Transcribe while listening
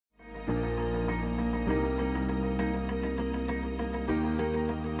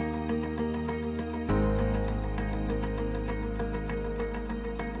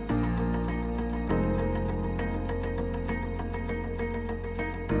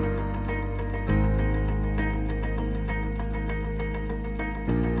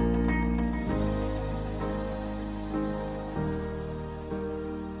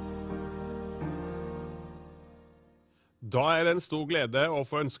Da det en stor glede å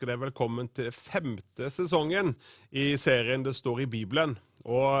få ønske deg velkommen til 5. sesongen i serien Det står i Bibelen.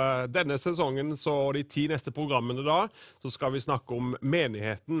 Og denne sesongen, og de 10 neste programmene da, så skal vi snakke om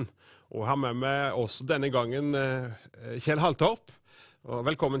menigheten. Og har med oss denne gangen Kjell Haltorp. Og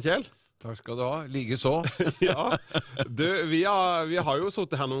velkommen, Kjell. Takk skal du ha, like så. Ja, vi har jo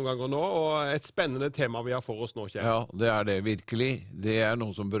sittet her noen ganger nå, og et spennende tema vi har for oss nå, Kjell. Ja, det det virkelig. Det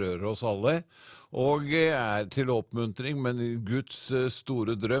noe som berører oss alle, og til oppmuntring, men Guds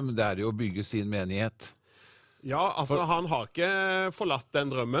store drøm, det jo å bygge sin menighet. Ja, altså han har ikke forlatt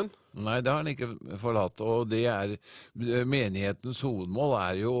den drømmen. Nei, det har han ikke forlatt, og det menighetens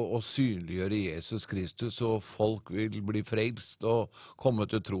hovedmål jo å synliggjøre Jesus Kristus, og folk vil bli frelst og komme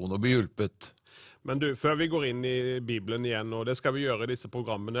til troen og bli hjulpet. Men du, før vi går inn i Bibelen igjen, og det skal vi gjøre i disse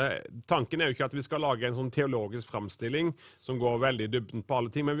programmene, tanken jo ikke at vi skal lage en sånn teologisk fremstilling som går veldig i dybden på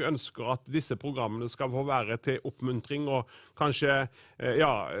alle ting, men vi ønsker at disse programmene skal få være til oppmuntring og kanskje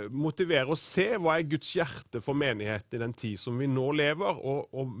motivere å se hva Guds hjerte for menigheten i den tid som vi nå lever,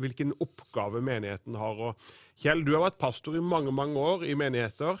 og hvilken oppgave menigheten har. Og Kjell, du har vært pastor i mange, mange år i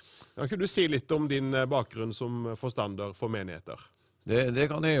menigheter. Kan ikke du si litt om din bakgrunn som forstander for menigheter? Det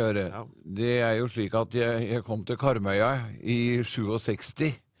kan jeg gjøre. Ja. Det jo slik at jeg kom til Karmøya i 67,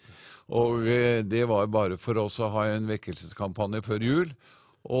 og det var bare for oss å ha en vekkelseskampanje før jul,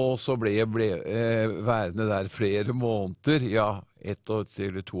 og så ble jeg værende der flere måneder, 1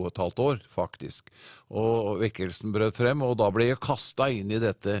 til 2,5 år faktisk, og vekkelsen brøt frem, og da ble jeg kastet inn i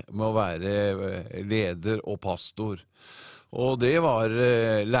dette med å være leder og pastor. Og det var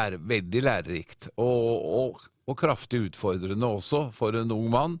veldig lærerikt, og kraftig utfordrende også for en ung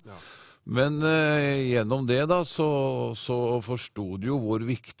mann. Ja. Men gjennom det da, så forstod jo hvor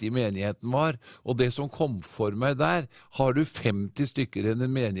viktig menigheten var. Og det som kom for meg der, har du 50 stykker i en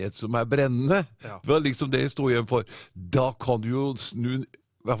menighet som brennende, det var liksom det jeg stod igjen for. Da kan du jo snu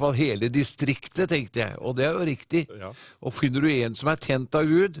i hvert fall hele distriktet, tenkte jeg, og det jo riktig. Ja. Og finner du en som tent av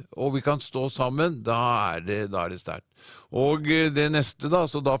Gud, og vi kan stå sammen, da det sterkt. Og det neste da,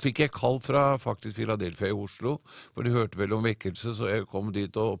 så da fikk jeg kall fra faktisk Philadelphia i Oslo, for de hørte vel om vekkelse, så jeg kom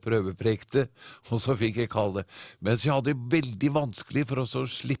dit og prøveprekte, og så fikk jeg kall det. Men så jeg hadde veldig vanskelig for å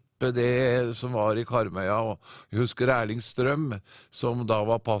slippe det som var i Karmøya, og jeg husker Erling Strøm, som da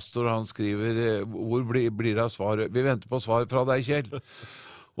var pastor, han skriver, hvor blir det av svaret? Vi venter på svar fra deg, Kjell.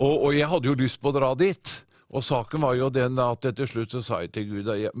 Og jeg hadde jo lyst på å dra dit, og saken var jo den at til slutt så sa jeg til Gud,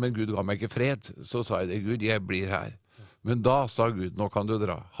 men Gud ga meg ikke fred, så sa jeg til Gud, jeg blir her. Men da sa Gud, nå kan du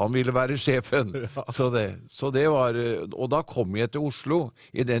dra. Han ville være sjefen. Ja. Så det var, og da kom jeg til Oslo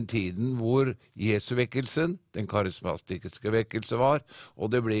i den tiden hvor Jesu-vekkelsen, den karismatiske vekkelse var,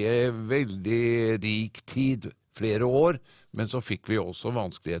 og det ble veldig rik tid, flere år, men så fikk vi også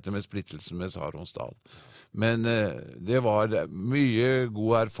vanskeligheter med splittelsen med Saronsdal. Men det var mye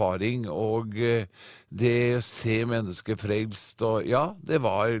god erfaring, og det å se mennesker frelst, og det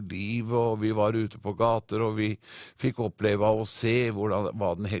var liv, og vi var ute på gater, og vi fikk oppleve å se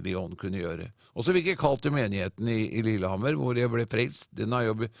hva den hellige ånd kunne gjøre. Og så fikk jeg kalt til menigheten i Lillehammer, hvor jeg ble frelst. Den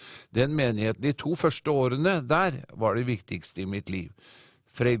menigheten, de 2 første årene der, var det viktigste i mitt liv.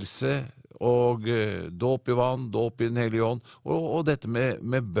 Frelse og dåp i vann, dåp i den hellige ånd, og dette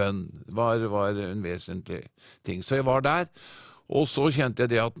med bønn var en vesentlig ting. Så jeg var der, og så kjente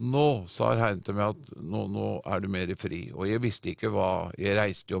jeg det at nå, sa Herren til meg at nå du mer fri. Og jeg visste ikke jeg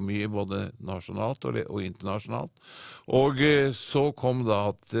reiste jo mye, både nasjonalt og internasjonalt. Og så kom da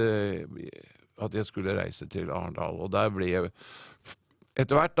at jeg skulle reise til Arendal, og der ble jeg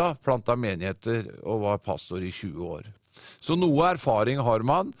etter hvert da plantet menigheter og var pastor i 20 år. Så noe erfaring har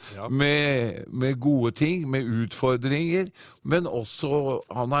man med gode ting, med utfordringer, men også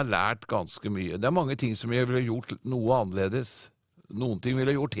han har lært ganske mye. Det mange ting som jeg ville gjort noe annerledes. Noen ting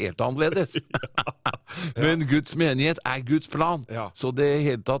ville gjort helt annerledes. Men Guds menighet Guds plan. Ja. Så det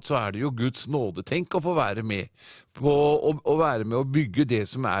hele tatt så det jo Guds nåde. Tenk å få være med på å være med å bygge det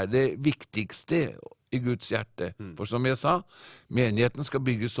som det viktigste i Guds hjerte. For som jeg sa, menigheten skal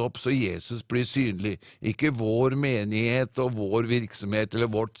bygges opp så Jesus blir synlig. Ikke vår menighet og vår virksomhet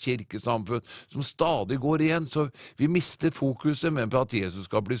eller vårt kirkesamfunn som stadig går igjen. Så vi mister fokuset, men på at Jesus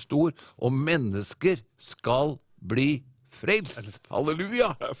skal bli stor, og mennesker skal bli frelst.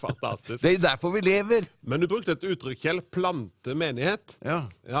 Halleluja! Fantastisk. Det derfor vi lever. Men du brukte et uttrykk, Kjell, plante menighet. Ja.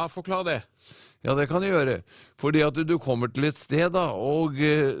 Ja, forklar det. Ja, det kan du gjøre. Fordi at du kommer til et sted, da, og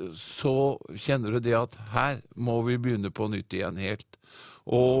så kjenner du det at her må vi begynne på nytt igjen helt.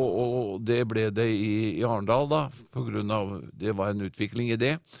 Og det ble det i Arendal, da, på grunn av det var en utvikling i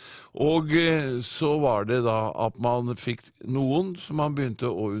det. Og så var det da at man fikk noen som man begynte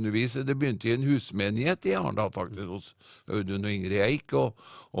å undervise. Det begynte i en husmenighet i Arendal, faktisk, hos Audun og Ingrid Eik, og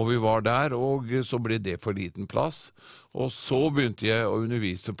vi var der, og så ble det for liten plass. Og så begynte jeg å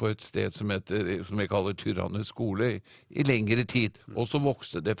undervise på et sted som jeg kaller Tyrannes skole, i lengre tid. Og så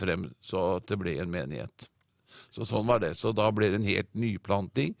vokste det frem, så at det ble en menighet. Så sånn var det. Så da ble det en helt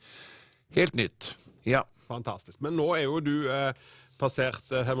nyplanting. Helt nytt. Ja. Fantastisk. Men nå er jo du passert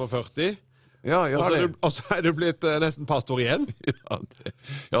 45. Ja, jeg har det. Og så er du blitt nesten pastor igjen.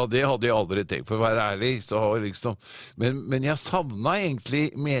 Ja, det hadde jeg aldri tenkt, for å være ærlig. Så liksom. Men jeg savna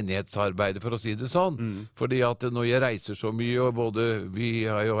egentlig menighetsarbeidet, for å si det sånn. Fordi at når jeg reiser så mye, og vi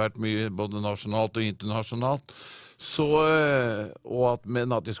har jo vært mye både nasjonalt og internasjonalt,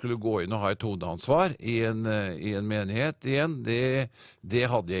 men at jeg skulle gå inn og ha et hovedansvar i en menighet igjen, det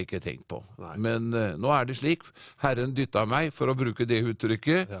hadde jeg ikke tenkt på. Nei. Men nå er det slik. Herren dytta meg, for å bruke det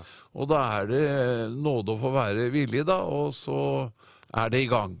uttrykket, og da er det nåde å få være villig, da, og så er det i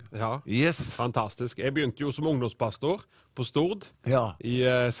gang. Ja, yes. Fantastisk. Jeg begynte jo som ungdomspastor på Stord i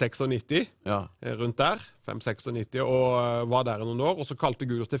 96, rundt der, 5-96, og var der noen år, og så kalte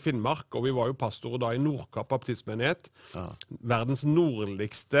Gud oss til Finnmark, og vi var jo pastorer da i Nordkapp baptistmenighet, verdens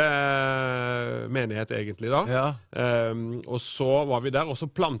nordligste menighet egentlig da, og så var vi der, og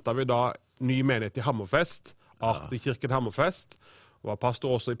så plantet vi da ny menighet i Hammerfest, Artekirken Hammerfest, var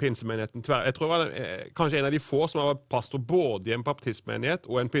pastor også i pinsemenigheten. Jeg tror jeg var kanskje en av de få som var pastor både i en baptistmenighet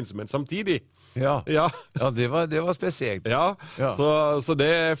og en pinsemenighet samtidig. Ja, det var spesielt. Ja. Så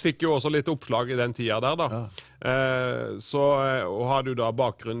det fikk jo også litt oppslag i den tida der da. Og har du da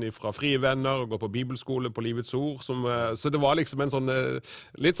bakgrunn fra Frie Venner, og går på bibelskole på Livets Ord, så det var liksom en sånn,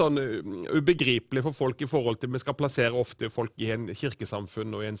 litt sånn ubegripelig for folk i forhold til, vi skal plassere ofte folk i en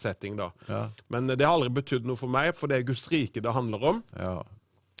kirkesamfunn og i en setting da. Men det har aldri betydd noe for meg, for det er Guds rike det handler om.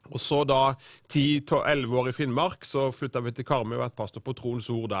 Og så da 10-11 år i Finnmark, så flyttet vi til Karmøy og vært pastor på Troens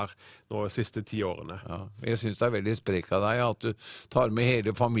Ord der nå de siste 10 årene. Jeg synes det er veldig sprek av deg at du tar med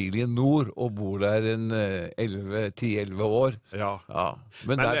hele familien nord og bor der en 10-11 år.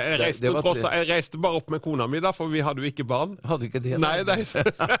 Men jeg reiste bare opp med kona mi da, for vi hadde jo ikke barn. Hadde ikke det? Nei,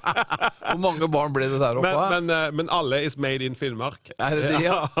 Hvor mange barn ble det der oppe? Men alle is made in Finnmark. Er det det,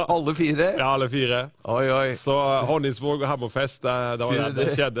 ja? Alle 4? Ja, alle 4. Oi. Så Honningsvåg og Hammerfest, det var det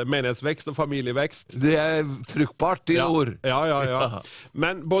skjedde. Menighetsvekst og familievekst. Det er fruktbart i ord. Ja.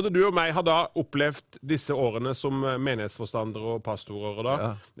 Men både du og meg har da opplevd disse årene som menighetsforstandere og pastorer da.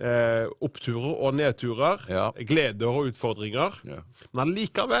 Oppturer og nedturer, gleder og utfordringer. Men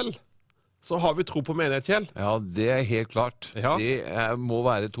allikevel så har vi tro på menighet, Kjell. Ja, det er helt klart. Det må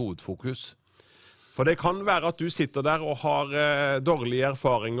være et hovedfokus. For det kan være at du sitter der og har dårlige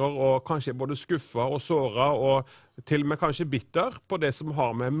erfaringer, og kanskje både skuffet og såret, og til og med kanskje bitter på det som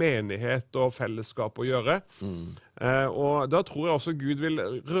har med menighet og fellesskap å gjøre. Og da tror jeg også Gud vil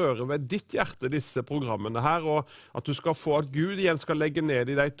røre ved ditt hjerte disse programmene her, og at du skal få at Gud igjen skal legge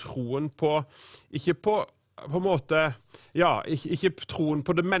ned i deg troen på, ikke på en måte, ikke troen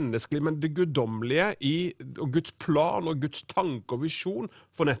på det menneskelige, men det guddommelige og Guds plan og Guds tanke og visjon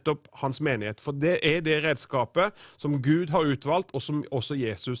for nettopp hans menighet. For det er det redskapet som Gud har utvalgt, og som også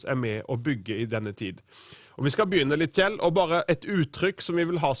Jesus er med å bygge i denne tid. Og vi skal begynne litt, Kjell, og bare et uttrykk som vi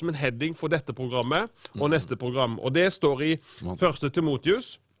vil ha som en heading for dette programmet og neste program. Og det står i 1.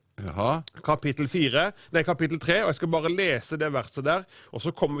 Timotheus, kapittel 3, og jeg skal bare lese det verset der, og så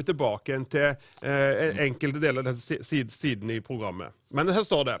kommer vi tilbake til enkelte deler av denne siden i programmet. Men her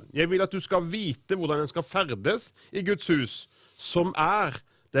står det: «Jeg vil at du skal vite hvordan den skal ferdes i Guds hus, som er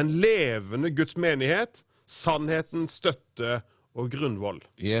den levende Guds menighet, sannhetens støtte og grunnvoll.»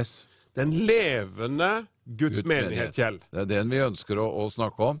 Yes. Den levende Guds menighet, Kjell. Det er den vi ønsker å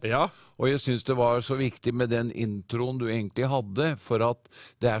snakke om. Og jeg synes det var så viktig med den introen du egentlig hadde, for at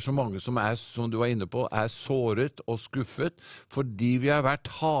det er så mange som du var inne på, er såret og skuffet, fordi vi har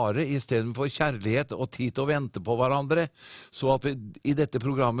vært harde i stedet for kjærlighet og tid til å vente på hverandre, så at vi i dette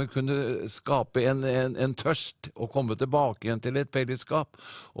programmet kunne skape en tørst og komme tilbake igjen til et fellesskap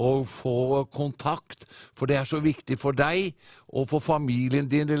og få kontakt, for det er så viktig for deg og for familien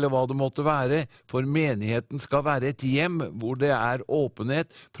din, eller hva det måtte være, for menigheten skal være et hjem hvor det er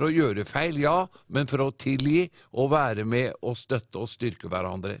åpenhet for å gjøre feil, men for å tilgi og være med og støtte og styrke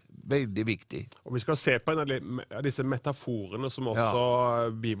hverandre. Veldig viktig. Og vi skal se på en av disse metaforene som også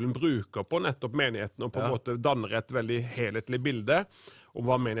Bibelen bruker på nettopp menigheten, og på en måte danner et veldig helhetlig bilde om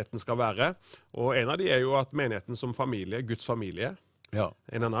hva menigheten skal være. Og en av de er jo at menigheten som familie, Guds familie. Ja.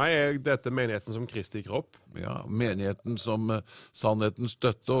 En annen er dette menigheten som Kristi kropp. Ja, menigheten som sannhetens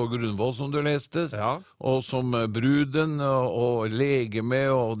støtte og grunnvoll, som du leste, og som bruden og legeme,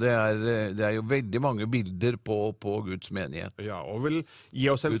 og det er jo veldig mange bilder på Guds menighet. Ja, og vil gi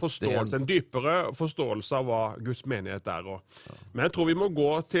oss en forståelse, en dypere forståelse av hva Guds menighet er. Men jeg tror vi må gå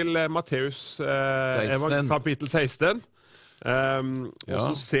til Matteus kapittel 16, og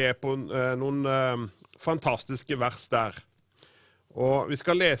så se på noen fantastiske vers der. Og vi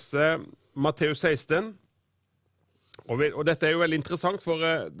skal lese Matteus 16, og dette er jo veldig interessant, for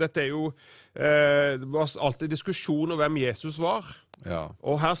dette er jo, det var alltid diskusjon om hvem Jesus var. Ja.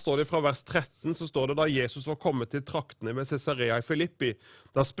 Og her står det fra vers 13, så står det da Jesus var kommet til traktene ved Caesarea i Filippi,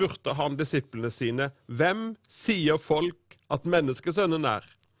 da spurte han disiplene sine, hvem sier folk at menneskesønnen er?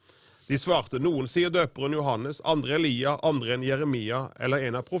 De svarte, noen sier døperen Johannes, andre Elia, andre en Jeremia, eller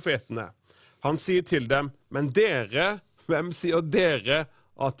en av profetene. Han sier til dem, men dere, hvem sier dere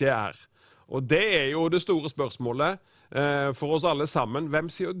at jeg er? Og det er jo det store spørsmålet for oss alle sammen. Hvem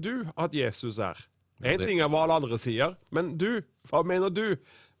sier du at Jesus er? En ting er hva alle andre sier, men du, hva mener du?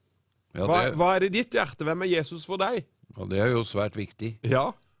 Hva er det i ditt hjerte? Hvem er Jesus for deg? Og det er jo svært viktig. Ja.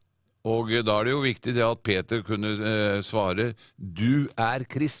 Og da er det jo viktig det at Peter kunne svare, du er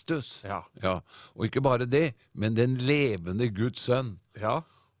Kristus. Ja. Ja. Og ikke bare det, men den levende Guds sønn. Ja.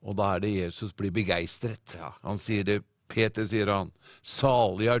 Og da er det Jesus blir begeistret. Ja. Han sier det, Peter sier han,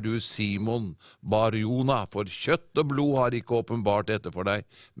 salig er du Simon, Bar-Jona, for kjøtt og blod har ikke åpenbart dette for deg,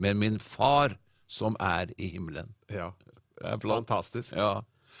 men min far som er i himmelen. Ja, det er fantastisk. Ja.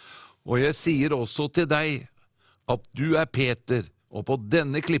 Og jeg sier også til deg at du er Peter, og på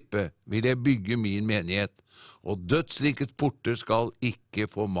denne klippe vil jeg bygge min menighet, og dødsrikets porter skal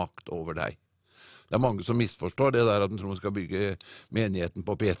ikke få makt over deg. Det er mange som misforstår det der at de tror man skal bygge menigheten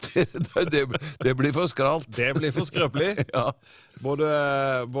på Peter. Det blir for skralt. Det blir for skrøpelig. Ja.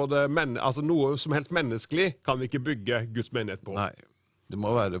 Altså noe som helst menneskelig kan vi ikke bygge Guds menighet på. Nei, det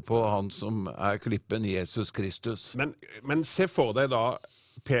må være på han som er klippen, Jesus Kristus. Men se for deg da,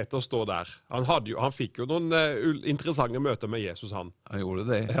 Peter står der. Han fikk jo noen interessante møter med Jesus, han. Han gjorde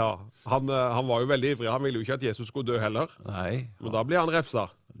det. Ja, han var jo veldig ivrig. Han ville jo ikke at Jesus skulle dø heller. Nei. Men da blir han refsa.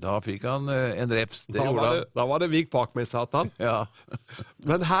 Da fikk han en refs, det gjorde han. Da var det vik bak meg, Satan. Ja.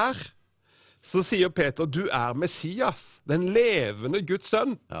 Men her så sier Peter, du er Messias, den levende Guds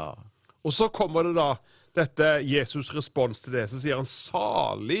sønn. Ja. Og så kommer det da dette Jesus respons til det, så sier han,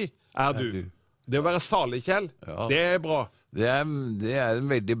 salig er du. Det å være salig, Kjell, det er bra. Det er en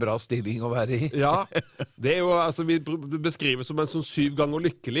veldig bra stilling å være i. Ja, det er jo, altså, vi beskriver som en sånn 7 ganger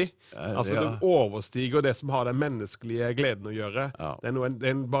lykkelig. Altså, det overstiger det som har den menneskelige gleden å gjøre. Ja. Det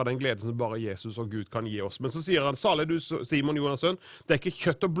er bare den gleden som bare Jesus og Gud kan gi oss. Men så sier han, salig du, Simon Jonasson, det er ikke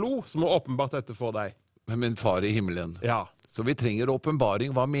kjøtt og blod som har åpenbart dette for deg. Men min far i himmelen. Ja. Så vi trenger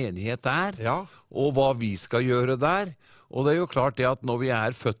åpenbaring hva menighet er, ja, og hva vi skal gjøre der. Og det er jo klart det at når vi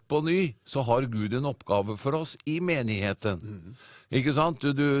er født på ny, så har Gud en oppgave for oss i menigheten. Ikke sant?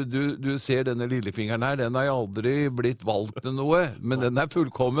 Du ser denne lillefingeren her, den har jo aldri blitt valgt til noe, men den er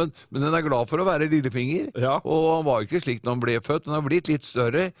fullkommen, men den er glad for å være lillefinger. Ja. Og han var ikke slik når han ble født, den har blitt litt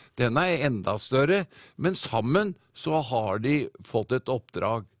større, den er enda større, men sammen så har de fått et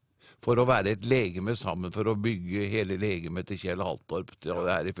oppdrag for å være et legeme sammen, for å bygge hele legemet til Kjell Haltorp til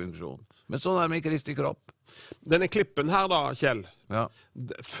det er i funksjon. Men sånn er det med Kristi kropp. Denne klippen her da, Kjell,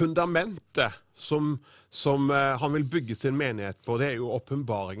 fundamentet som han vil bygge sin menighet på, det er jo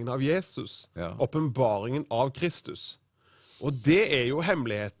åpenbaringen av Jesus. Ja. Åpenbaringen av Kristus. Og det er jo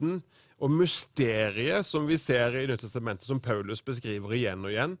hemmeligheten og mysteriet som vi ser i Nyttestamentet, som Paulus beskriver igjen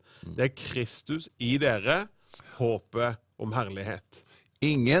og igjen. Det er Kristus i dere, håpet om herlighet.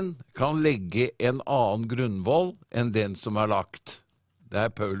 Ingen kan legge en annen grunnvoll enn den som er lagt. Det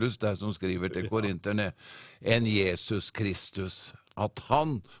er Paulus der som skriver til korinterne, enn Jesus Kristus. At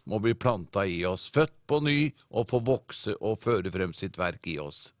han må bli plantet i oss, født på ny, og få vokse og føre frem sitt verk i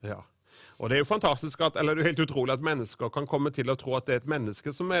oss. Ja. Og det er jo fantastisk, eller det er helt utrolig at mennesker kan komme til å tro at det er et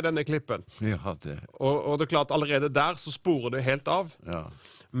menneske som er denne klippen. Ja, det. Og det er klart, allerede der så sporer det helt av. Ja.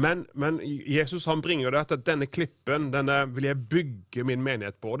 Men Jesus han bringer det at denne klippen, denne vil jeg bygge min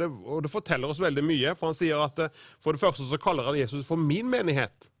menighet på. Og det forteller oss veldig mye, for han sier at for det første så kaller han Jesus for min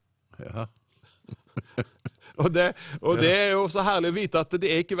menighet. Ja. Og det jo så herlig å vite at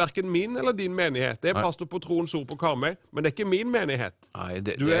det ikke hverken min eller din menighet. Det pastor på Troens Ord på Karmøy, men det ikke min menighet. Nei,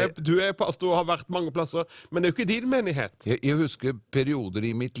 Du pastor og har vært mange plasser, men det jo ikke din menighet. Jeg husker perioder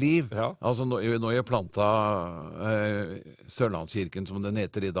i mitt liv, Ja. altså når jeg plantet Sørlandskirken, som den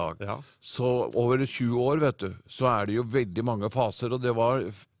heter i dag, Ja. så over 20 år, vet du, så det jo veldig mange faser, og det var,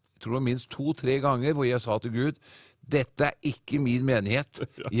 tror jeg, minst 2-3 ganger hvor jeg sa til Gud, dette ikke min menighet.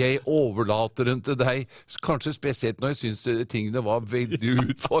 Jeg overlater den til deg, kanskje spesielt når jeg synes tingene var veldig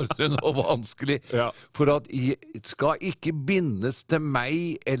utfordrende og vanskelig. Ja. For at jeg skal ikke bindes til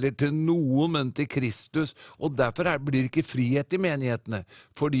meg eller til noen, men til Kristus. Og derfor blir det ikke frihet i menighetene.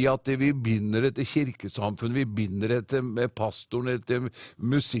 Fordi at vi binder det til kirkesamfunn, vi binder det til pastoren, til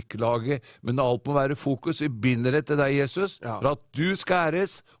musikklaget, men alt må være fokus. Vi binder det til deg, Jesus, Ja. for at du skal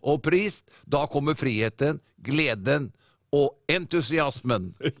æres og prist. Da kommer friheten, gleden og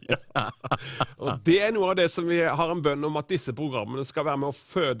entusiasmen. Og det noe av det som vi har en bønn om, at disse programmene skal være med å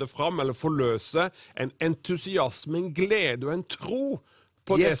føde fram, eller forløse en entusiasme, en glede og en tro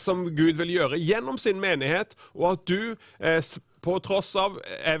på det Yes. som Gud vil gjøre gjennom sin menighet, og at du på tross av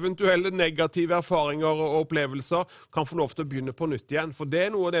eventuelle negative erfaringer og opplevelser kan få lov til å begynne på nytt igjen. For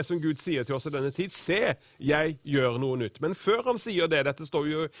det noe av det som Gud sier til oss i denne tid. Se, jeg gjør noe nytt. Men før han sier det, dette står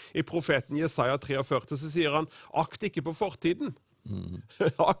jo i profeten Jesaja 43, så sier han, akt ikke på fortiden.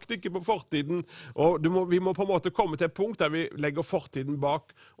 Akt ikke på fortiden. Og vi må på en måte komme til et punkt der vi legger fortiden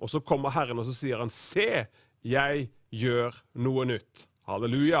bak, og så kommer Herren og så sier han, se, jeg gjør noe nytt.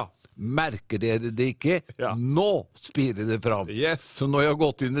 Halleluja. Merker dere det ikke? Ja. Nå spirer det fram. Yes. Så når jeg har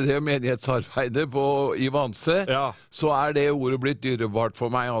gått inn i det menighetsarbeidet i Vanse, Ja. så det ordet blitt dyrebart for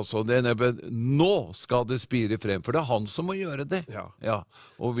meg. Altså. Nå skal det spire frem, for det han som må gjøre det. Ja.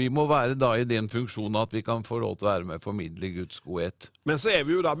 Og vi må være da i den funksjonen at vi kan få lov til å være med og formidle Guds godhet. Men så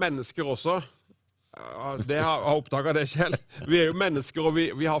vi jo da mennesker også. Ja, det har oppdaget det, Kjell. Vi jo mennesker, og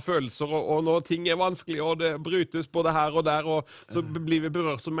vi har følelser, og når ting vanskelig, og det brytes både her og der, og så blir vi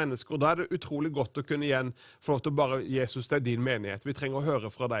berørt som mennesker, og da det utrolig godt å kunne igjen få lov til å bare, Jesus, det din menighet. Vi trenger å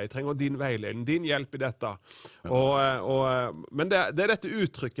høre fra deg, trenger din veiledning, din hjelp i dette. Men det dette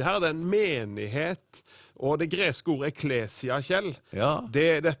uttrykket her, det en menighet, og det greske ordet eklesia, Kjell, Ja.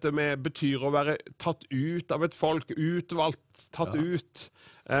 dette med betyr å være tatt ut av et folk, utvalgt, tatt ut.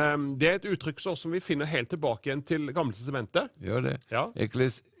 Det et uttrykk som vi finner helt tilbake igjen til Gamle testamentet. Gjør det. Ja.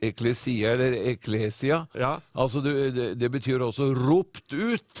 Eklesia eller eklesia. Ja. Altså det betyr også ropt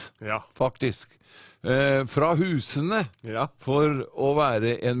ut, Ja. faktisk. Fra husene Ja. for å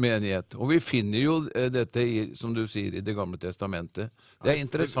være en menighet. Og vi finner jo dette, som du sier, i Det gamle testamentet. Det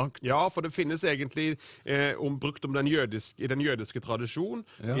interessant. Ja, for det finnes egentlig brukt om i den jødiske tradisjon,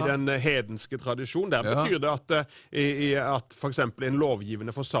 Ja. i den hedenske tradisjon. Der Ja. betyr det at for eksempel en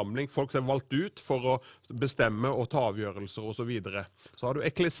lovgivende forsamling, folk valgt ut for å bestemme og ta avgjørelser og så videre. Så har du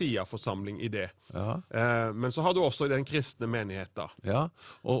eklesia-forsamling i det. Ja. Men så har du også i den kristne menighet da. Ja,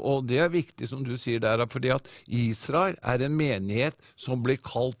 og det viktig som du sier der, fordi at Israel en menighet som ble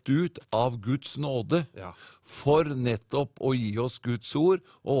kalt ut av Guds nåde Ja. for nettopp å gi oss Guds ord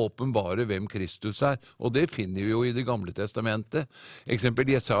og åpenbare hvem Kristus og det finner vi jo i Det gamle testamentet. Eksempel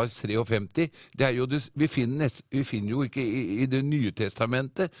Jesaja 53, vi finner jo ikke i Det nye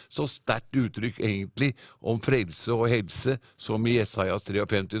testamentet så sterkt uttrykk egentlig om frelse og helse som i Jesaja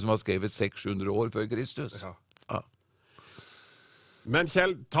 53, som var skrevet 600 år før Kristus. Ja. Ja. Men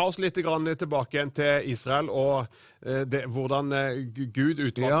Kjell, ta oss litt grann tilbake igjen til Israel og hvordan Gud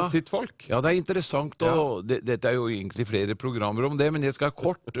utvalgte Ja. sitt folk. Ja, det interessant, og dette jo egentlig flere programmer om det, men jeg skal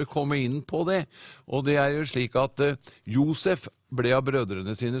kort komme inn på det. Og det jo slik at Josef ble av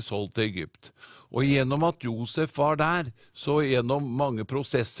brødrene sine solgt til Egypt. Og gjennom at Josef var der, så gjennom mange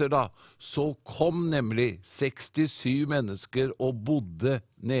prosesser da, så kom nemlig 67 mennesker og bodde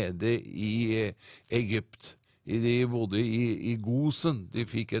nede i Egypt. De bodde i Gosen, de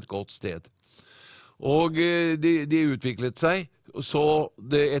fikk et godt sted. Og de utviklet seg, så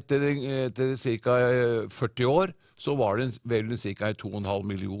etter ca. 40 år, så var det vel ca. 2,5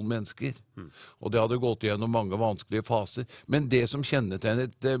 millioner mennesker. Og det hadde gått gjennom mange vanskelige faser. Men det som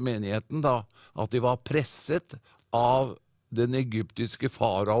kjennetegnet menigheten da, at de var presset av den egyptiske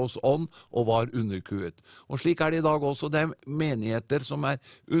faraos ånd og var underkuet. Og slik det i dag også. Det menigheter som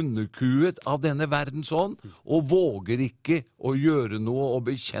underkuet av denne verdens ånd og våger ikke å gjøre noe og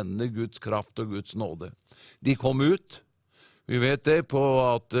bekjenne Guds kraft og Guds nåde. De kom ut. Vi vet det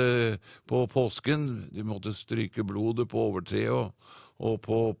på påsken, de måtte stryke blodet på overtreet og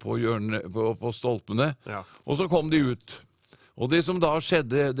på stolpene. Ja. Og så kom de ut. Og det som da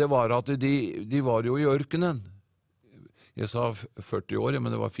skjedde, det var at de var jo i ørkenen. Jeg sa 40 år,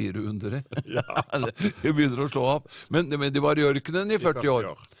 men det var 400. Det begynner å slå av. Men de var i ørkenen i 40 år.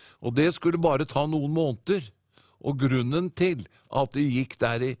 Og det skulle bare ta noen måneder. Og grunnen til at de gikk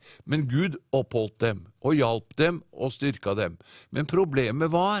der men Gud oppholdt dem, og hjalp dem, og styrka dem. Men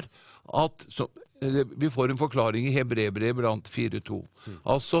problemet var at, vi får en forklaring i Hebreerbrevet blant 4.2.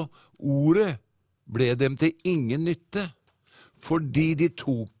 Altså, ordet ble dem til ingen nytte, fordi de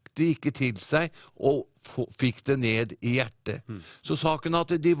tok det ikke til seg, og fikk det ned i hjertet. Så saken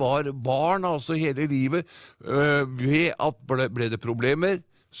at de var barn, altså hele livet, ved at ble det problemer,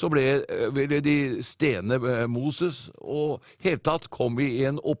 så ville de stene Moses, og helt tatt kom vi i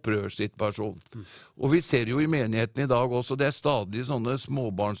en opprørssituasjon. Og vi ser jo i menigheten i dag også, det stadig sånne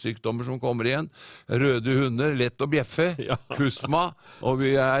småbarnssykdommer som kommer igjen. Røde hunder, lett å bjeffe, kusma, og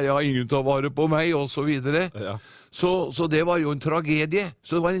vi ingen tar vare på meg, og så videre. Så det var jo en tragedie.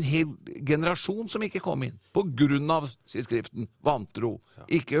 Så det var en hel generasjon som ikke kom inn. På grunn av, sier Skriften, vantro.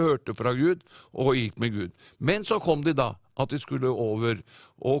 Ikke hørte fra Gud, og gikk med Gud. Men så kom de da, at de skulle over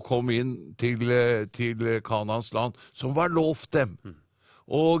og kom inn til Kanaans land, som var lovt dem.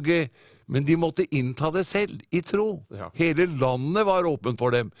 Men de måtte innta det selv, i tro. Hele landet var åpent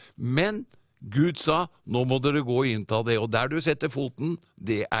for dem. Men Gud sa, nå må dere gå og innta det, og der du setter foten,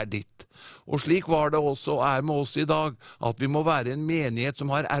 det er ditt. Og slik var det også og er med oss i dag, at vi må være en menighet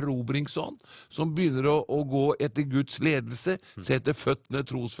som har erobringsånd, som begynner å gå etter Guds ledelse, sette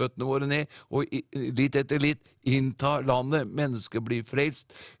trosføttene våre ned, og litt etter litt innta landet, mennesker blir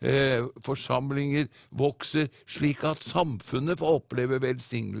frelst, forsamlinger vokser, slik at samfunnet får oppleve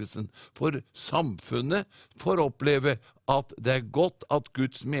velsignelsen. For samfunnet får oppleve at det er godt at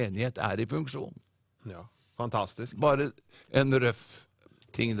Guds menighet er i funksjon. Ja, fantastisk. Bare en røff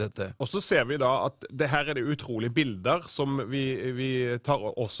ting dette. Og så ser vi da at det her er det utrolige bilder som vi tar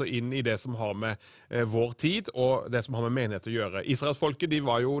også inn i det som har med vår tid og det som har med menighet å gjøre. Israelsfolket, de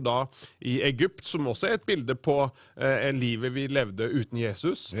var jo da i Egypt, som også er et bilde på livet vi levde uten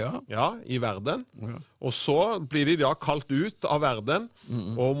Jesus. I verden. Og så blir de da kalt ut av verden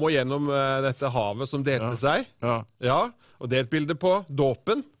og må gjennom dette havet som delte seg. Og det er et bilde på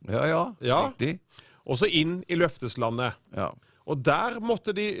dåpen. Riktig. Og så inn i løfteslandet. Og der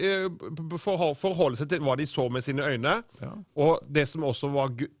måtte de forholde seg til hva de så med sine øyne, og det som også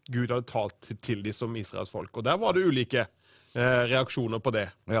var Gud hadde talt til de som Israels folk. Og der var det ulike reaksjoner på det.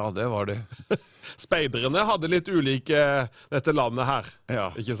 Ja, det var det. Speiderne hadde litt ulike dette landet her,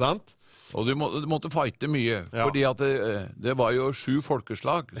 ikke sant? Og du måtte fighte mye, fordi at det var jo 7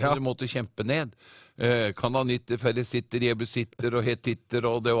 folkeslag, så du måtte kjempe ned. Kananitter, feresitter, jebusitter og hetitter,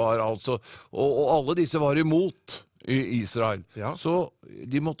 og det var altså, og alle disse var imot i Israel. Så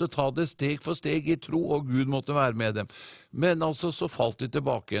de måtte ta det steg for steg i tro, og Gud måtte være med dem. Men altså så falt de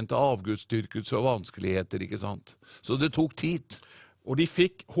tilbake igjen til avgudsdyrkelse og vanskeligheter, ikke sant? Så det tok tid. Og de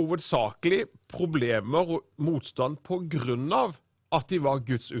fikk hovedsakelig problemer og motstand på grunn av at de var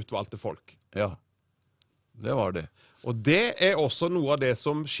Guds utvalgte folk. Ja, det var det. Og det er også noe av det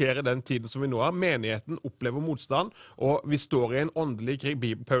som skjer i den tiden som vi nå er. Menigheten opplever motstand, og vi står i en åndelig krig.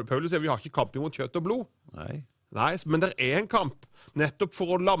 Paulus sier vi har ikke kamp mot kjøtt og blod. Nei, men det er en kamp, nettopp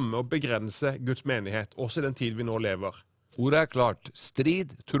for å lamme og begrense Guds menighet, også i den tid vi nå lever. Ordet er klart.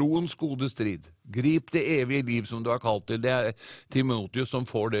 Strid, troens gode strid. Grip det evige liv som du har kalt til. Det er Timotheus som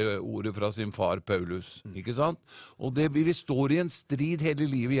får det ordet fra sin far Paulus. Ikke sant? Og vi står i en strid hele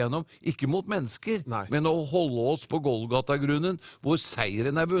livet igjennom, ikke mot mennesker, men å holde oss på Golgata-grunnen, hvor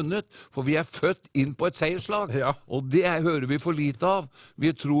seieren er vunnet, for vi er født inn på et seierslag. Og det hører vi for lite av.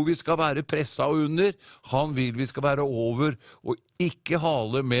 Vi tror vi skal være presset og under. Han vil vi skal være over, og ikke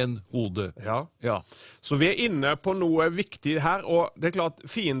hale, men hode. Så vi er inne på noe viktig her, og det er klart,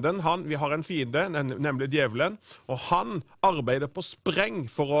 fienden, vi har en fiende, nemlig djevelen, og han arbeider på spreng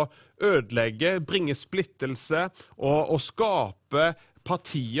for å ødelegge, bringe splittelse og skape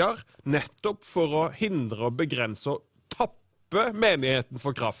partier, nettopp for å hindre og begrense og tappe menigheten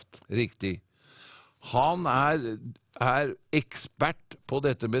for kraft. Riktig. Han er ekspert på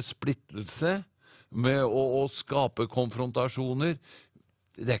dette med splittelse, med å skape konfrontasjoner.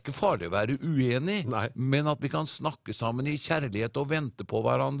 Det er ikke farlig å være uenig, men at vi kan snakke sammen i kjærlighet og vente på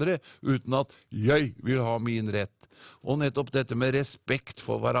hverandre, uten at jeg vil ha min rett. Og nettopp dette med respekt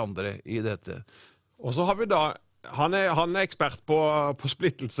for hverandre i dette. Og så har vi da, han er ekspert på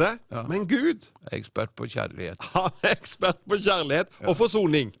splittelse, men Gud er ekspert på kjærlighet. Han er ekspert på kjærlighet og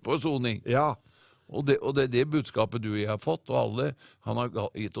forsoning. Forsoning. Og det er det budskapet du og jeg har fått, og alle, han har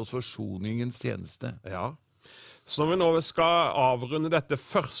gitt oss forsoningens tjeneste. Så når vi nå skal avrunde dette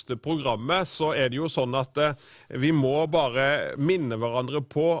første programmet, så det jo sånn at vi må bare minne hverandre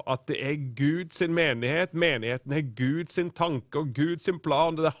på at det Gud sin menighet, menigheten Gud sin tanke og Gud sin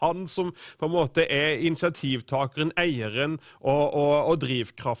plan, det han som på en måte initiativtakeren, eieren og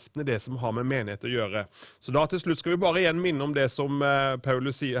drivkraften i det som har med menighet å gjøre. Så da til slutt skal vi bare igjen minne om det som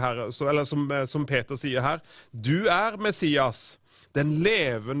Paulus sier her, eller som Peter sier her. Du Messias, den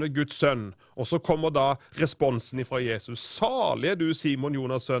levende Guds sønn. Og så kommer da responsen fra Jesus. Salig du, Simon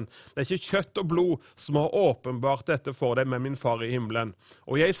Jonas sønn. Det ikke kjøtt og blod som har åpenbart dette for deg med min far i himmelen.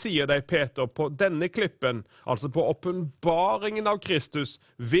 Og jeg sier deg, Peter, på denne klippen, altså på åpenbaringen av Kristus,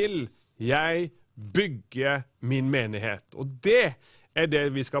 vil jeg bygge min menighet. Og det det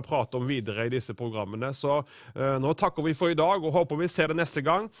vi skal prate om videre i disse programmene. Så nå takker vi for i dag, og håper vi ser det neste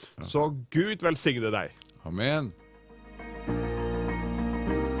gang. Så Gud velsigne deg. Amen.